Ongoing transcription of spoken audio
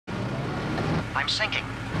I'm sinking.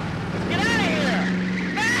 Get out of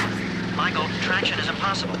here! Fast! Michael, traction is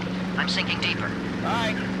impossible. I'm sinking deeper. All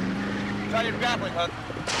right. Try your grappling hook.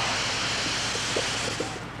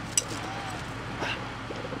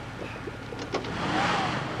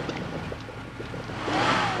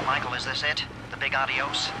 Michael, is this it? The big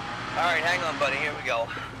adios? All right, hang on, buddy. Here we go.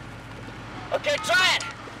 Okay, try it!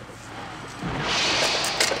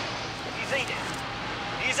 Easy.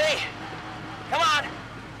 Easy. Come on.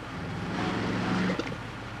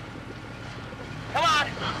 Come on.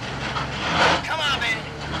 Come on, baby.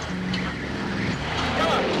 Come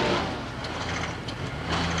on.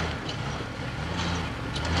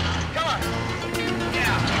 Come on.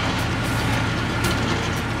 Yeah.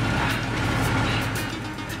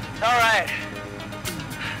 All right.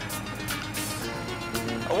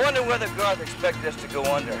 I wonder whether Garth expected us to go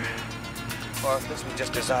under, or if this was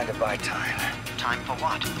just designed to buy time. Time for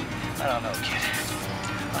what? I don't know, kid.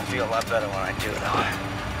 I'll feel a lot better when I do, though.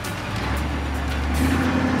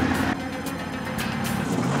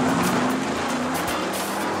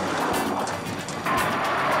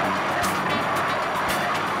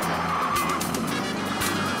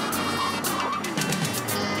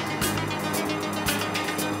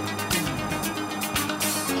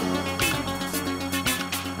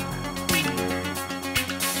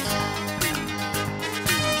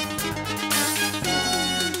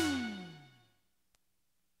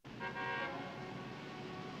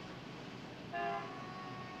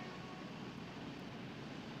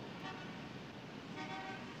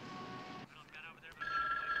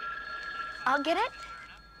 I'll get it.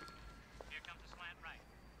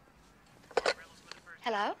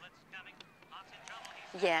 Hello?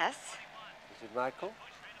 Yes. Is it Michael?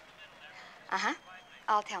 Uh-huh.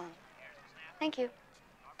 I'll tell him. Thank you.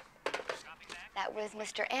 That was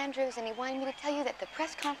Mr. Andrews, and he wanted me to tell you that the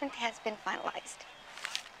press conference has been finalized.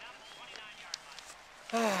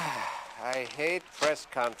 I hate press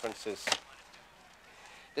conferences.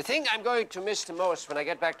 The thing I'm going to miss the most when I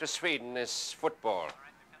get back to Sweden is football.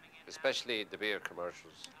 Especially the beer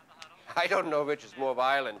commercials. I don't know which is more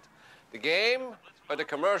violent, the game or the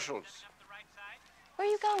commercials. Where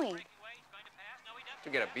are you going? To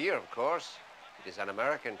get a beer, of course. It is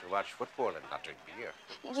un-American to watch football and not drink beer.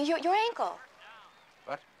 Your ankle.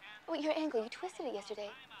 What? Oh, your ankle. You twisted it yesterday.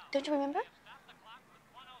 Don't you remember?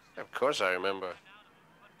 Of course I remember.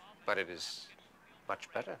 But it is much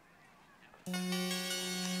better.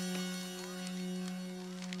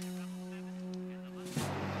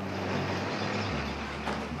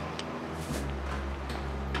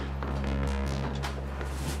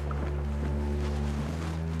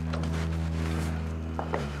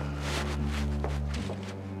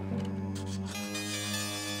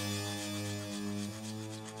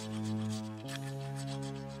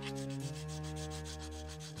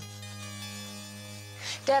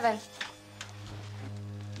 Devin.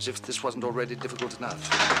 As if this wasn't already difficult enough.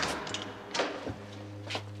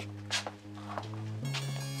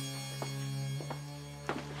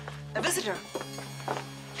 A visitor.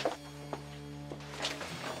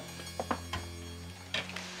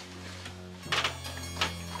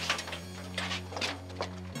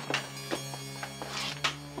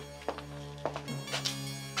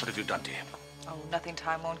 What have you done to him? Oh, nothing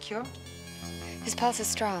time won't cure. His pulse is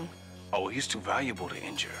strong. Oh, he's too valuable to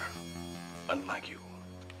injure. Unlike you.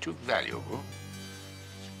 Too valuable?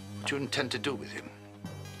 What do you intend to do with him?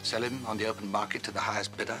 Sell him on the open market to the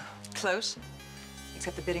highest bidder? Close.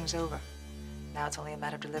 Except the bidding's over. Now it's only a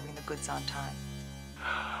matter of delivering the goods on time.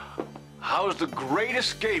 How's the great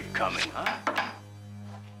escape coming, huh?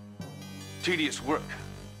 Tedious work.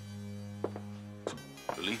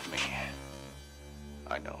 Believe me,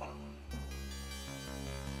 I know.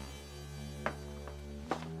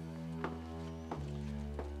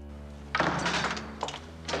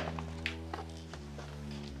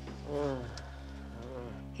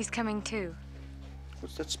 He's coming too.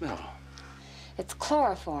 What's that smell? It's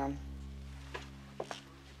chloroform.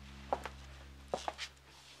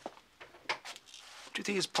 Do you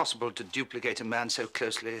think it's possible to duplicate a man so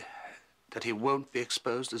closely that he won't be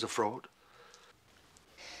exposed as a fraud?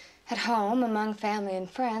 At home, among family and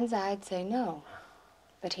friends, I'd say no.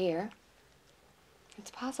 But here, it's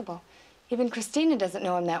possible. Even Christina doesn't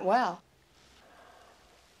know him that well.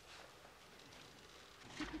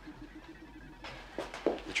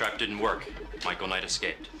 The trap didn't work. Michael Knight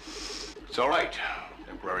escaped. It's all right.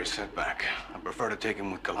 Temporary setback. I prefer to take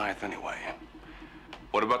him with Goliath anyway.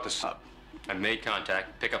 What about the sub? I made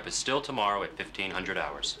contact. Pickup is still tomorrow at 1500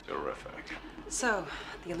 hours. Terrific. So,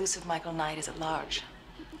 the elusive Michael Knight is at large.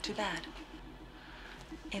 Too bad.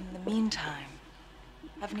 In the meantime,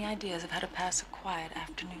 Have any ideas of how to pass a quiet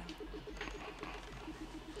afternoon?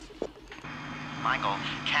 Michael,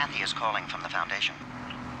 Kathy is calling from the foundation.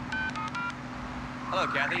 Hello,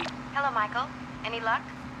 Kathy. Hello, Michael. Any luck?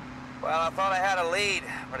 Well, I thought I had a lead,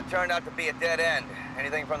 but it turned out to be a dead end.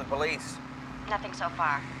 Anything from the police? Nothing so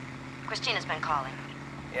far. Christina's been calling.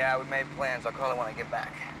 Yeah, we made plans. I'll call her when I get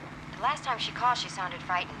back. The last time she called, she sounded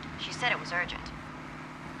frightened. She said it was urgent.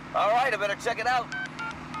 All right, I better check it out.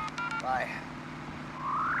 Bye.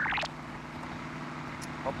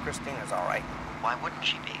 Hope Christina's all right. Why wouldn't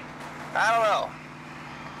she be? I don't know.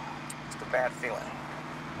 Just a bad feeling.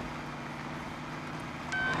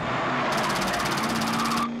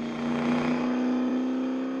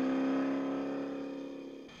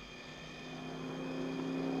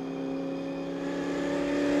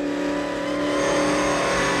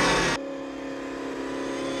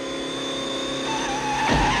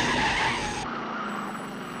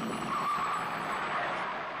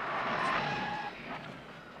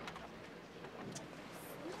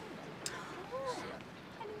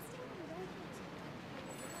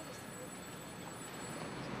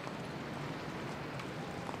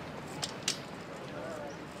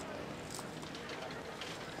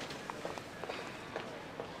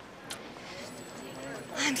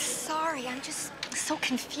 I'm sorry. I'm just so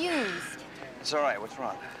confused. It's all right. What's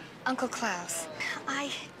wrong? Uncle Klaus,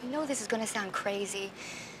 I know this is going to sound crazy,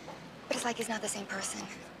 but it's like he's not the same person.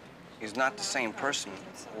 He's not the same person.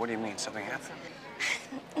 What do you mean? Something happened?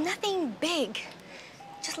 Nothing big.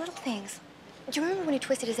 Just little things. Do you remember when he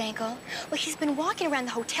twisted his ankle? Well, he's been walking around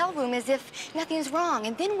the hotel room as if nothing's wrong.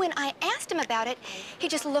 And then when I asked him about it, he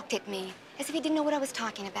just looked at me as if he didn't know what I was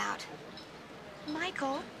talking about.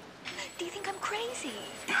 Michael, do you think I'm crazy?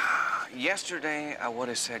 Yesterday, I would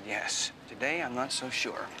have said yes. Today, I'm not so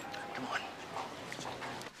sure. Come on.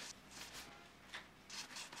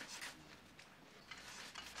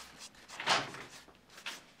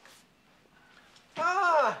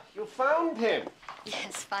 Ah, you found him.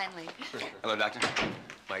 Yes, finally. Hello, Doctor.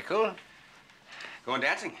 Michael? Going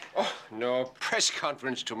dancing? Oh, no, press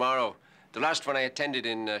conference tomorrow. The last one I attended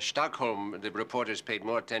in Stockholm, the reporters paid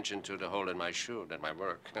more attention to the hole in my shoe than my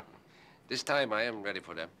work. This time, I am ready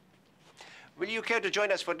for them. Will you care to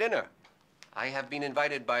join us for dinner? I have been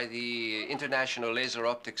invited by the International Laser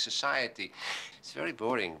Optics Society. It's very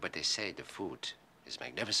boring, but they say the food is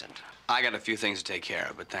magnificent. I got a few things to take care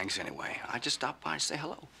of, but thanks anyway. I just stopped by to say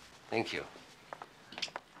hello. Thank you.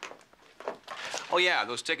 Oh, yeah,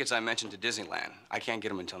 those tickets I mentioned to Disneyland. I can't get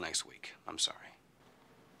them until next week. I'm sorry.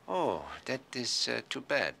 Oh, that is too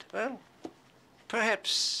bad. Well,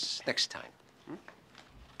 perhaps next time. Hmm?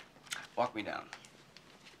 Walk me down.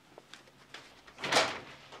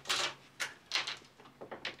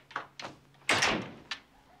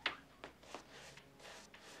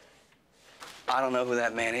 I don't know who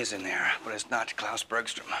that man is in there, but it's not Klaus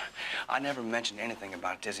Bergstrom. I never mentioned anything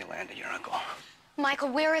about Disneyland to your uncle. Michael,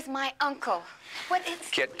 where is my uncle? What is...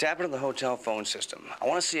 Kit, tap into the hotel phone system. I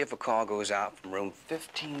want to see if a call goes out from room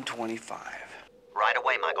 1525. Right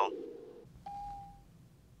away, Michael.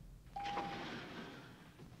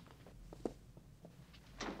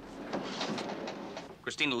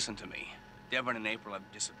 Christine, listen to me. Devon and April have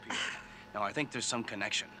disappeared. Now, I think there's some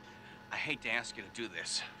connection. I hate to ask you to do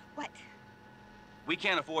this. What? We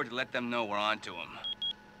can't afford to let them know we're on to them.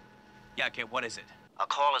 Yeah, Kit, what is it? A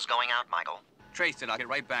call is going out, Michael. Trace it. I'll get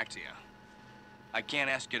right back to you. I can't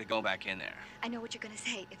ask you to go back in there. I know what you're going to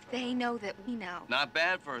say. If they know that we know. Not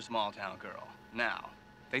bad for a small-town girl. Now,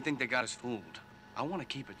 they think they got us fooled. I want to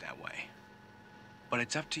keep it that way. But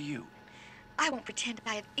it's up to you. I won't pretend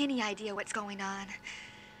I have any idea what's going on.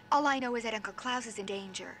 All I know is that Uncle Klaus is in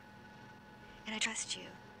danger. And I trust you.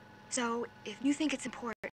 So, if you think it's important,